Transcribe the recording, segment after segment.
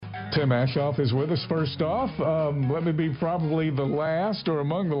Tim Aschoff is with us. First off, let me be probably the last or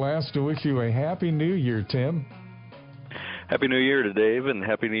among the last to wish you a Happy New Year, Tim. Happy New Year to Dave, and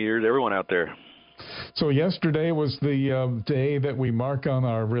Happy New Year to everyone out there. So yesterday was the day that we mark on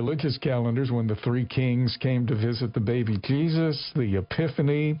our religious calendars when the three kings came to visit the baby Jesus, the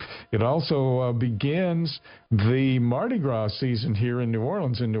Epiphany. It also begins the Mardi Gras season here in New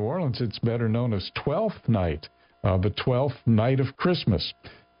Orleans. In New Orleans, it's better known as 12th night, the 12th night of Christmas.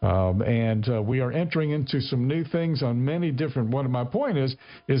 And we are entering into some new things on many different. My point is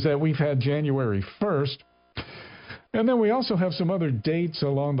that we've had January 1st, and then we also have some other dates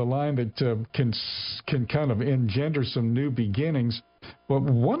along the line that can kind of engender some new beginnings. But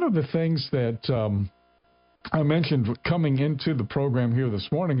one of the things that I mentioned coming into the program here this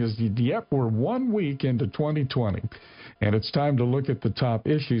morning is we're 1 week into 2020. And it's time to look at the top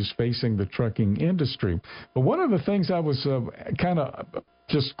issues facing the trucking industry. But one of the things I was kind of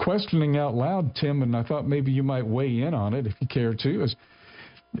just questioning out loud, Tim, and I thought maybe you might weigh in on it if you care to, is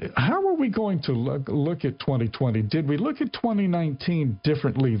how are we going to look at 2020? Did we look at 2019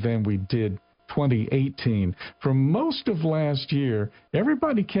 differently than we did 2018? For most of last year,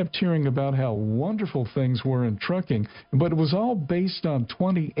 everybody kept hearing about how wonderful things were in trucking, but it was all based on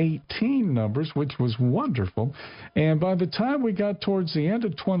 2018 numbers, which was wonderful. And by the time we got towards the end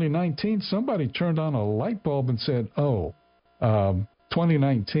of 2019, somebody turned on a light bulb and said,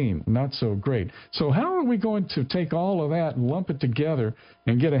 2019, not so great. So how are we going to take all of that and lump it together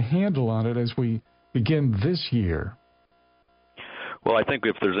and get a handle on it as we begin this year? Well, I think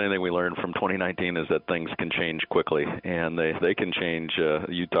if there's anything we learned from 2019 is that things can change quickly, and they can change.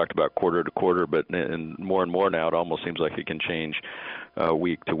 You talked about quarter to quarter, but and more now, it almost seems like it can change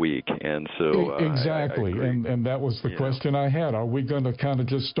week to week. And so exactly, I and that was the question I had. Are we going to kind of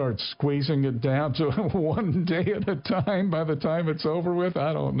just start squeezing it down to one day at a time by the time it's over with?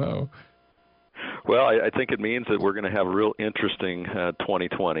 I don't know. Well, I think it means that we're going to have a real interesting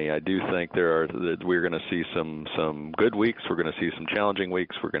 2020. I do think we're going to see some good weeks. We're going to see some challenging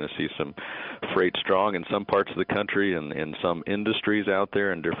weeks. We're going to see some freight strong in some parts of the country and in some industries out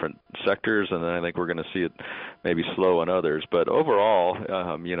there in different sectors, and then I think we're going to see it maybe slow in others. But overall,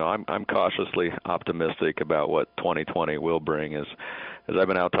 I'm cautiously optimistic about what 2020 will bring. As I've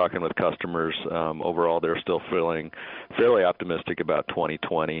been out talking with customers, overall they're still feeling fairly optimistic about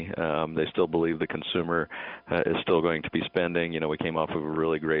 2020. They still believe the consumer is still going to be spending. We came off of a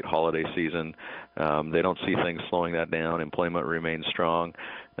really great holiday season. They don't see things slowing that down. Employment remains strong.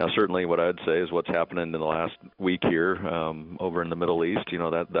 Now, certainly what I'd say is what's happening in the last week here over in the Middle East,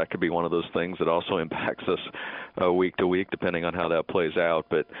 that could be one of those things that also impacts us week to week, depending on how that plays out.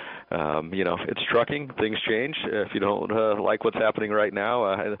 But, it's trucking. Things change. If you don't like what's happening right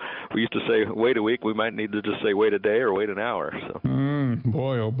now, we used to say wait a week. We might need to just say wait a day or wait an hour. So.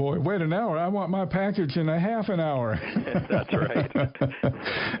 Boy, oh boy. Wait an hour. I want my package in a half an hour. That's right.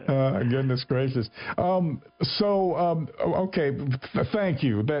 Goodness gracious. Okay, thank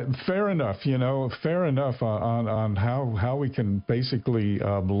you. Fair enough, fair enough on how we can basically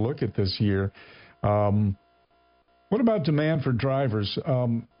look at this year. What about demand for drivers?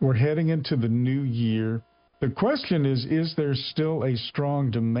 We're heading into the new year. The question is there still a strong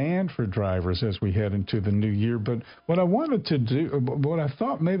demand for drivers as we head into the new year? But what I wanted to do, what I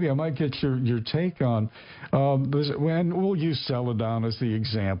thought maybe I might get your take on, and we'll use Celadon as the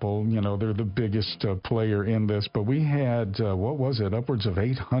example. They're the biggest player in this. But we had, upwards of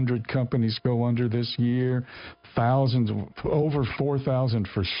 800 companies go under this year, thousands, over 4,000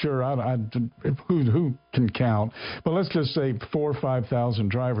 for sure. Who can count? But let's just say 4,000 or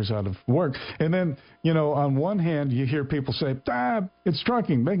 5,000 drivers out of work. And then, on one hand, you hear people say, it's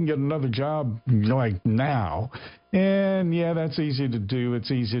trucking. They can get another job like now. And, yeah, that's easy to do.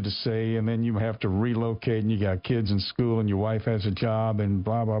 It's easy to say. And then you have to relocate, and you got kids in school, and your wife has a job, and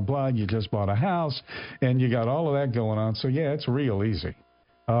blah, blah, blah. You just bought a house, and you got all of that going on. So, yeah, it's real easy.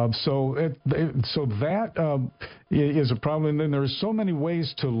 So that is a problem. And then there's so many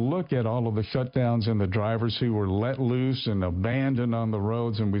ways to look at all of the shutdowns and the drivers who were let loose and abandoned on the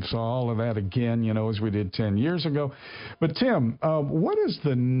roads. And we saw all of that again, as we did 10 years ago. But, Tim, what is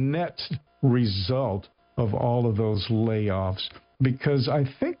the net result of all of those layoffs? Because I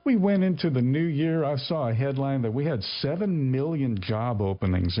think we went into the new year, I saw a headline that we had 7 million job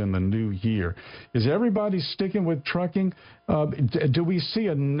openings in the new year. Is everybody sticking with trucking? Do we see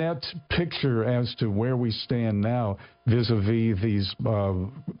a net picture as to where we stand now vis-a-vis these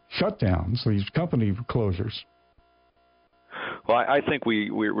shutdowns, these company closures? Well, I think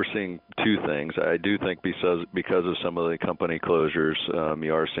we're seeing two things. I do think because of some of the company closures,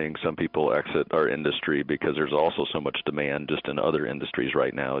 you are seeing some people exit our industry because there's also so much demand just in other industries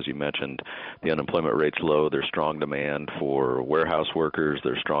right now. As you mentioned, the unemployment rate's low. There's strong demand for warehouse workers.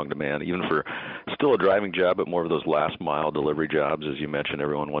 There's strong demand even for still a driving job, but more of those last-mile delivery jobs. As you mentioned,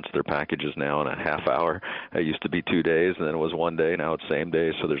 everyone wants their packages now in a half hour. It used to be 2 days, and then it was 1 day. Now it's same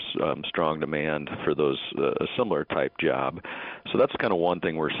day. So there's strong demand for those a similar type job. So that's kind of one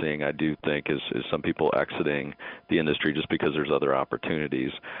thing we're seeing, I do think, is some people exiting the industry just because there's other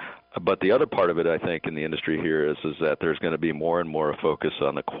opportunities. But the other part of it, I think, in the industry here is that there's going to be more and more a focus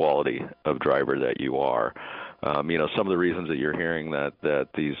on the quality of driver that you are. Some of the reasons that you're hearing that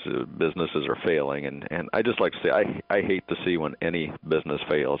these businesses are failing, and I just like to say I hate to see when any business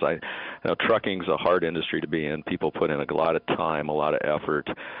fails. Trucking's a hard industry to be in. People put in a lot of time, a lot of effort.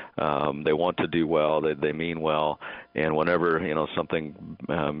 They want to do well. They mean well. And whenever something,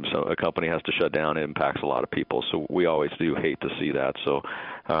 so a company has to shut down, it impacts a lot of people. So we always do hate to see that. So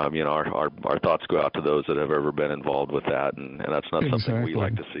our thoughts go out to those that have ever been involved with that, and that's not something we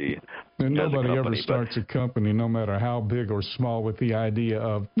like to see. And nobody ever starts a company, no matter how big or small, with the idea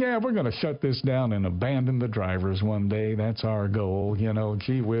of, we're going to shut this down and abandon the drivers one day. That's our goal.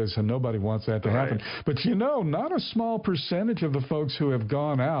 Gee whiz, and nobody wants that to happen. But, not a small percentage of the folks who have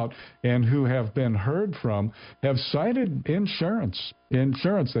gone out and who have been heard from have cited insurance.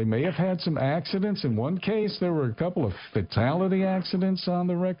 They may have had some accidents. In one case, there were a couple of fatality accidents on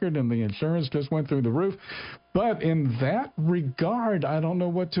the record, and the insurance just went through the roof. But in that regard, I don't know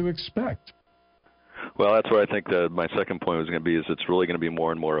what to expect. Well, that's where I think my second point was going to be is it's really going to be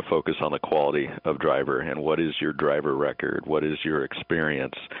more and more a focus on the quality of driver and what is your driver record, what is your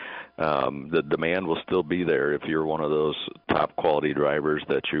experience. The demand will still be there if you're one of those top quality drivers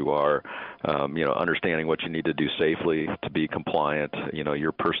that you are, understanding what you need to do safely to be compliant.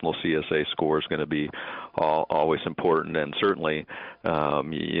 Your personal CSA score is going to be always important, and certainly,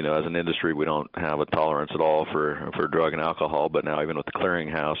 as an industry, we don't have a tolerance at all for drug and alcohol. But now, even with the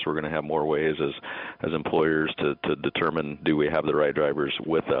clearinghouse, we're going to have more ways as employers to determine do we have the right drivers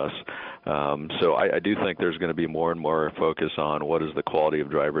with us. So I do think there's going to be more and more focus on what is the quality of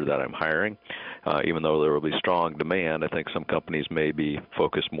driver that I'm hiring. Even though there will be strong demand, I think some companies may be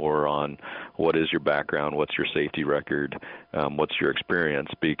focused more on what is your background, what's your safety record, what's your experience,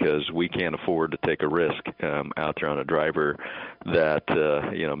 because we can't afford to take a risk out there on a driver that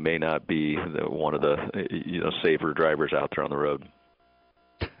may not be one of the safer drivers out there on the road.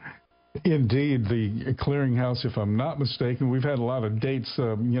 Indeed, the clearinghouse, if I'm not mistaken, we've had a lot of dates,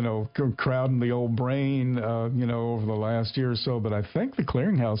 crowding the old brain, over the last year or so, but I think the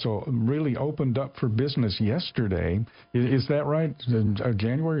clearinghouse really opened up for business yesterday. Is that right?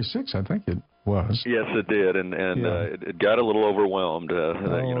 January 6th, I think it was. Yes, it did, and it got a little overwhelmed.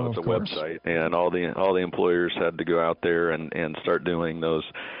 It's a website, and all the employers had to go out there and start doing those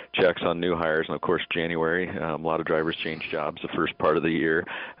checks on new hires. And of course, January, a lot of drivers change jobs the first part of the year,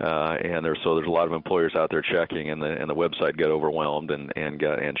 and there's a lot of employers out there checking, and the website got overwhelmed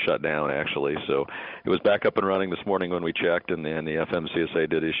and shut down actually. So it was back up and running this morning when we checked, and the FMCSA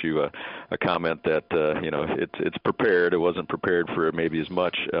did issue a comment that it's prepared. It wasn't prepared for maybe as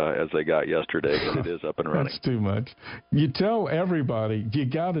much as they got yesterday, but it is up and running. That's too much. You tell everybody you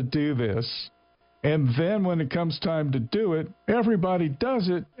got to do this. And then when it comes time to do it, everybody does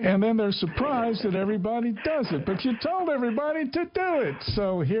it, and then they're surprised that everybody does it. But you told everybody to do it,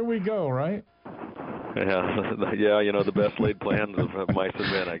 so here we go, right? Yeah, the best laid plans of mice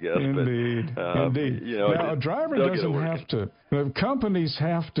and men, I guess. Indeed, indeed. Now, a driver doesn't have to. Companies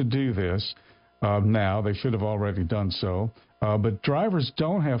have to do this now. They should have already done so. But drivers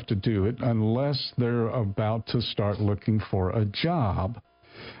don't have to do it unless they're about to start looking for a job.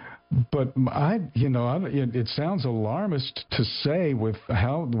 But it sounds alarmist to say with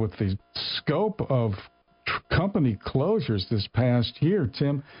the scope of company closures this past year,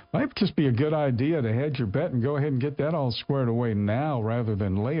 Tim, might just be a good idea to hedge your bet and go ahead and get that all squared away now rather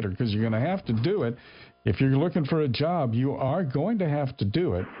than later, because you're going to have to do it. If you're looking for a job, you are going to have to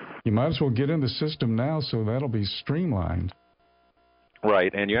do it. You might as well get in the system now so that'll be streamlined.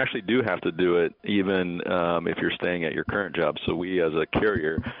 Right, and you actually do have to do it even if you're staying at your current job. So we, as a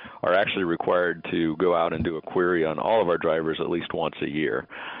carrier, are actually required to go out and do a query on all of our drivers at least once a year.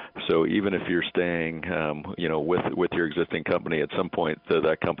 So even if you're staying, with your existing company, at some point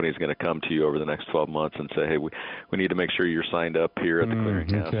that company is going to come to you over the next 12 months and say, hey, we need to make sure you're signed up here at the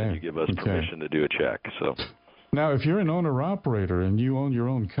clearinghouse, and you give us permission to do a check. So now, if you're an owner-operator and you own your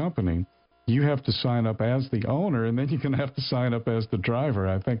own company, you have to sign up as the owner, and then you're going to have to sign up as the driver.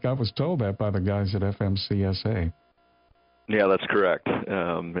 I think I was told that by the guys at FMCSA. Yeah, that's correct.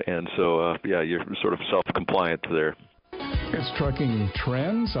 And so, you're sort of self-compliant there. It's Trucking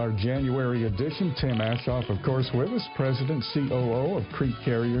Trends, our January edition. Tim Aschoff, of course, with us, President, COO of Crete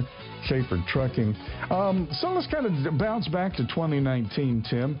carrier Shaffer Trucking. So let's kind of bounce back to 2019,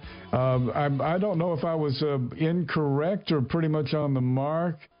 Tim. I don't know if I was incorrect or pretty much on the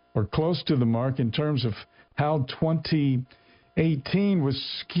mark or close to the mark in terms of how 2018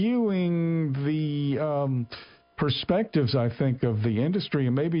 was skewing the perspectives, I think, of the industry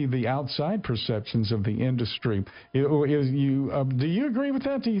and maybe the outside perceptions of the industry. Do you agree with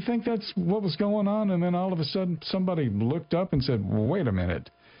that? Do you think that's what was going on? And then all of a sudden somebody looked up and said, well, wait a minute,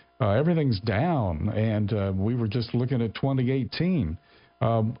 everything's down. And we were just looking at 2018.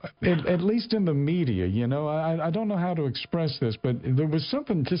 At least in the media, I don't know how to express this, but there was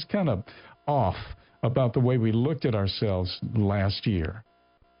something just kind of off about the way we looked at ourselves last year.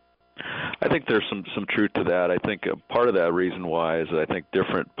 I think there's some truth to that. I think part of that reason why is that I think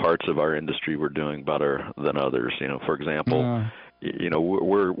different parts of our industry were doing better than others. For example,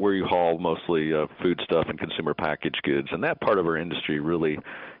 we haul mostly food stuff and consumer packaged goods, and that part of our industry really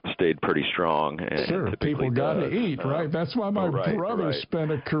stayed pretty strong. And sure, people got to eat, right? That's why my brother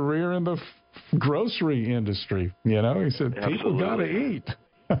spent a career in the grocery industry. He said people got to eat.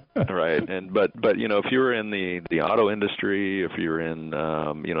 Right, but if you were in the auto industry, if you were in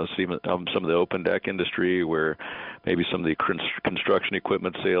some of the open deck industry where maybe some of the construction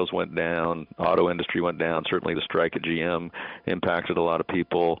equipment sales went down, auto industry went down. Certainly the strike at GM impacted a lot of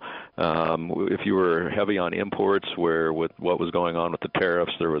people. If you were heavy on imports, where with what was going on with the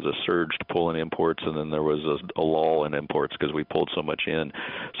tariffs, there was a surge to pull in imports, and then there was a lull in imports because we pulled so much in.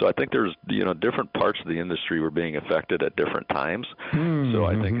 So I think there's different parts of the industry were being affected at different times. So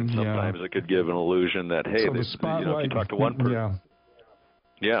I think sometimes it could give an illusion that, hey, so if you talk to one person,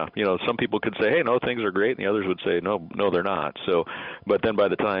 some people could say, hey, no, things are great, and the others would say, no, they're not. So, but then by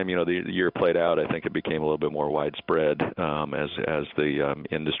the time the year played out, I think it became a little bit more widespread as the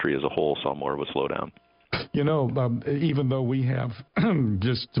industry as a whole saw more of a slowdown. Even though we have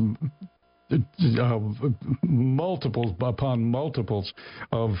just multiples upon multiples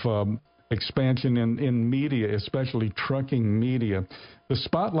of expansion in media, especially trucking media, the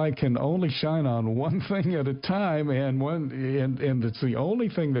spotlight can only shine on one thing at a time, and it's the only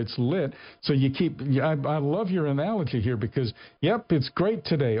thing that's lit. So I love your analogy here because, yep, it's great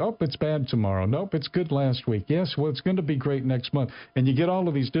today. Oh, it's bad tomorrow. Nope, it's good last week. Yes, well, it's going to be great next month. And you get all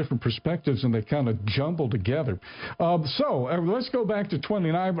of these different perspectives, and they kind of jumble together. So let's go back to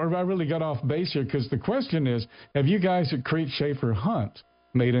 29. I really got off base here because the question is, have you guys at Crete Shaffer Hunt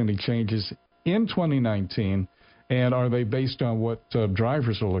made any changes in 2019, and are they based on what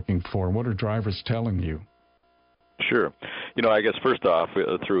drivers are looking for? What are drivers telling you? Sure. I guess first off,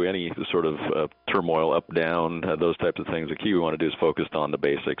 through any sort of turmoil, up, down, those types of things, the key we want to do is focus on the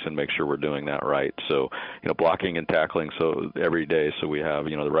basics and make sure we're doing that right. So, blocking and tackling every day so we have,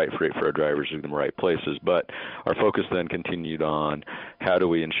 the right freight for our drivers in the right places. But our focus then continued on how do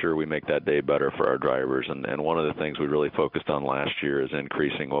we ensure we make that day better for our drivers. And one of the things we really focused on last year is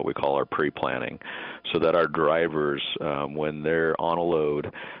increasing what we call our pre-planning so that our drivers, when they're on a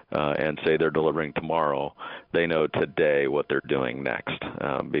load and say they're delivering tomorrow, they know today what they're doing next,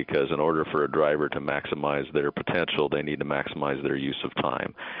 because in order for a driver to maximize their potential, they need to maximize their use of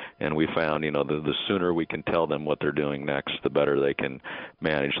time. And we found, the sooner we can tell them what they're doing next, the better they can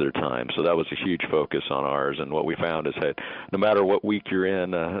manage their time. So that was a huge focus on ours. And what we found is that no matter what week you're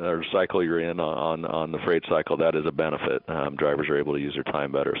in or cycle you're in on the freight cycle, that is a benefit. Drivers are able to use their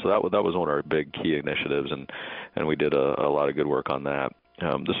time better. So that was one of our big key initiatives, and we did a lot of good work on that.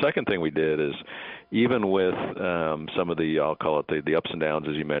 The second thing we did is, even with some of the, I'll call it the ups and downs,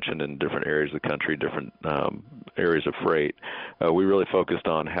 as you mentioned, in different areas of the country, different areas of freight, we really focused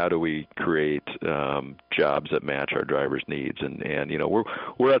on how do we create jobs that match our drivers' needs. And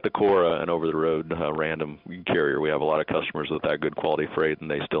we're at the core an over-the-road random carrier. We have a lot of customers with that good quality freight, and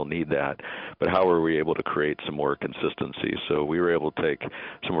they still need that. But how are we able to create some more consistency? So we were able to take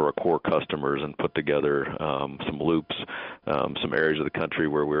some of our core customers and put together some loops, some areas of the country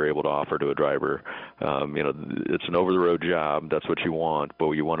where we were able to offer to a driver, it's an over-the-road job. That's what you want, but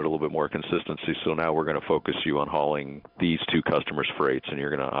you wanted a little bit more consistency. So now we're going to focus you on hauling these two customers' freights, and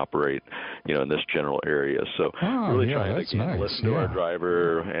you're going to operate, in this general area. So really trying to listen to our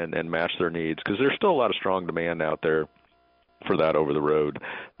driver and match their needs, because there's still a lot of strong demand out there for that over-the-road,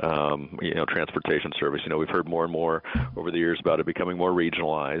 transportation service. We've heard more and more over the years about it becoming more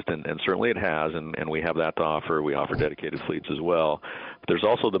regionalized, and certainly it has, and we have that to offer. We offer dedicated fleets as well. But there's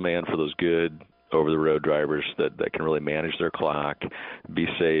also demand for those good over-the-road drivers that can really manage their clock, be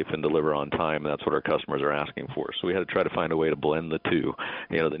safe, and deliver on time. And that's what our customers are asking for. So we had to try to find a way to blend the two,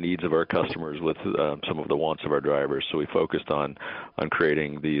 the needs of our customers with some of the wants of our drivers. So we focused on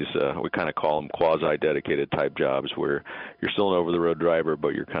creating these, we kind of call them quasi-dedicated type jobs, where you're still an over-the-road driver,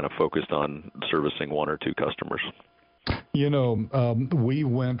 but you're kind of focused on servicing one or two customers. We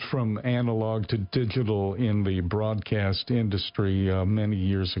went from analog to digital in the broadcast industry many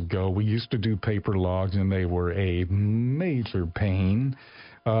years ago. We used to do paper logs, and they were a major pain.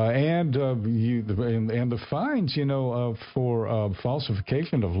 And the fines, for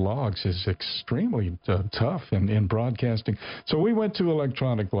falsification of logs is extremely tough in broadcasting. So we went to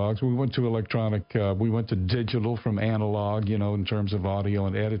electronic logs. We went to digital from analog, in terms of audio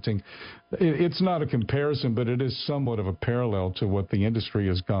and editing. It's not a comparison, but it is somewhat of a parallel to what the industry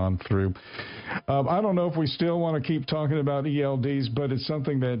has gone through. I don't know if we still want to keep talking about ELDs, but it's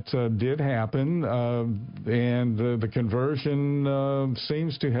something that did happen, and the conversion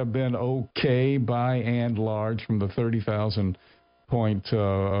seems to have been okay by and large from the 30,000 point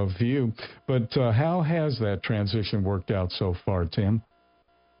of view. But how has that transition worked out so far, Tim?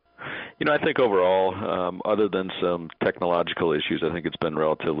 I think overall, other than some technological issues, I think it's been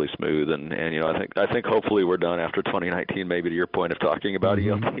relatively smooth, and I think hopefully we're done after 2019. Maybe to your point of talking about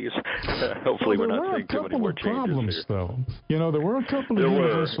ELDs, hopefully we're not seeing too many more changes here. There were a couple of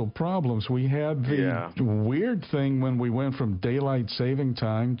universal problems. We had the weird thing when we went from daylight saving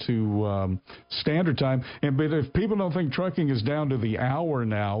time to standard time, but if people don't think trucking is down to the hour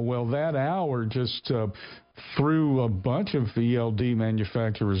now, well, that hour just threw a bunch of ELD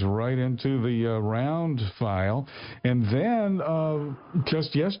manufacturers right into the round file. And then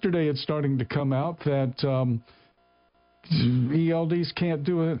just yesterday it's starting to come out that ELDs can't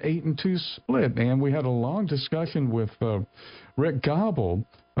do an 8-2 split. And we had a long discussion with Rick Gobble,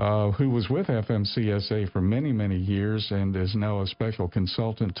 who was with FMCSA for many, many years and is now a special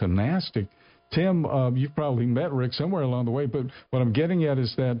consultant to NASTC. Tim, you've probably met Rick somewhere along the way, but what I'm getting at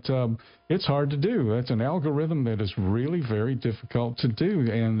is that it's hard to do. That's an algorithm that is really very difficult to do,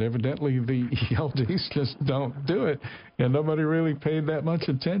 and evidently the ELDs just don't do it, and nobody really paid that much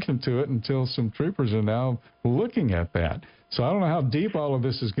attention to it until some troopers are now looking at that. So I don't know how deep all of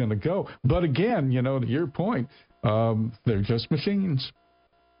this is going to go, but again, to your point, they're just machines.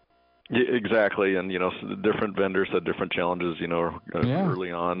 Yeah, exactly, and different vendors had different challenges.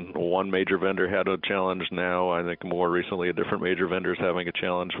 Early on, one major vendor had a challenge. Now, I think more recently, a different major vendor is having a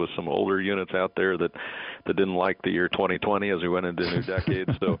challenge with some older units out there that didn't like the year 2020 as we went into new decades.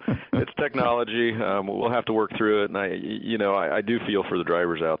 So it's technology. We'll have to work through it, and I do feel for the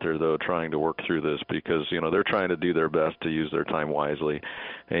drivers out there though, trying to work through this because they're trying to do their best to use their time wisely,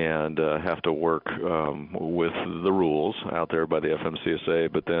 and have to work with the rules out there by the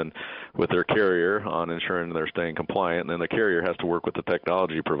FMCSA, but then with their carrier on ensuring they're staying compliant, and then the carrier has to work with the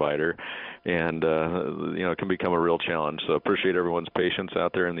technology provider, and it can become a real challenge. So appreciate everyone's patience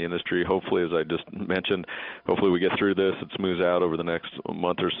out there in the industry. Hopefully, as I just mentioned, hopefully we get through this, it smooths out over the next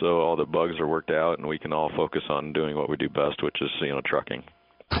month or so, all the bugs are worked out, and we can all focus on doing what we do best, which is trucking.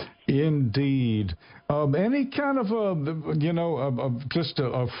 Indeed. Any kind of just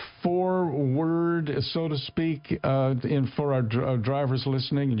a foreword, so to speak, for our drivers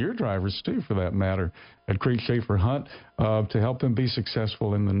listening, and your drivers too, for that matter, at Crete Shaffer Hunt, to help them be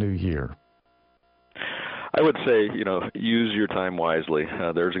successful in the new year? I would say, use your time wisely.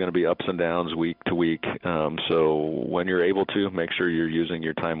 There's going to be ups and downs week to week. So when you're able to, make sure you're using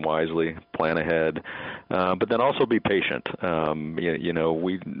your time wisely, plan ahead, but then also be patient.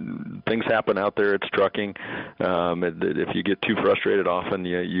 Things happen out there. It's trucking. If you get too frustrated often,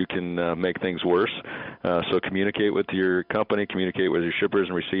 you can make things worse. So communicate with your company, communicate with your shippers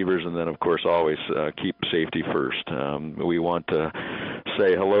and receivers, and then, of course, always keep safety first. We want to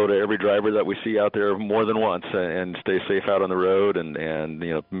say hello to every driver that we see out there more than once, and stay safe out on the road, and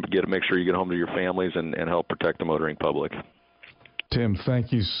make sure you get home to your families and help protect the motoring public. Tim,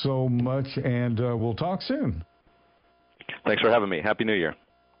 thank you so much, and we'll talk soon. Thanks for having me. Happy New Year.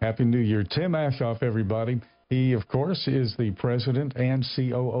 Happy New Year. Tim Aschoff, everybody. He, of course, is the president and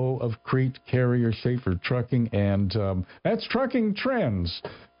COO of Crete Carrier Shaffer Trucking, and that's Trucking Trends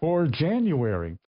for January.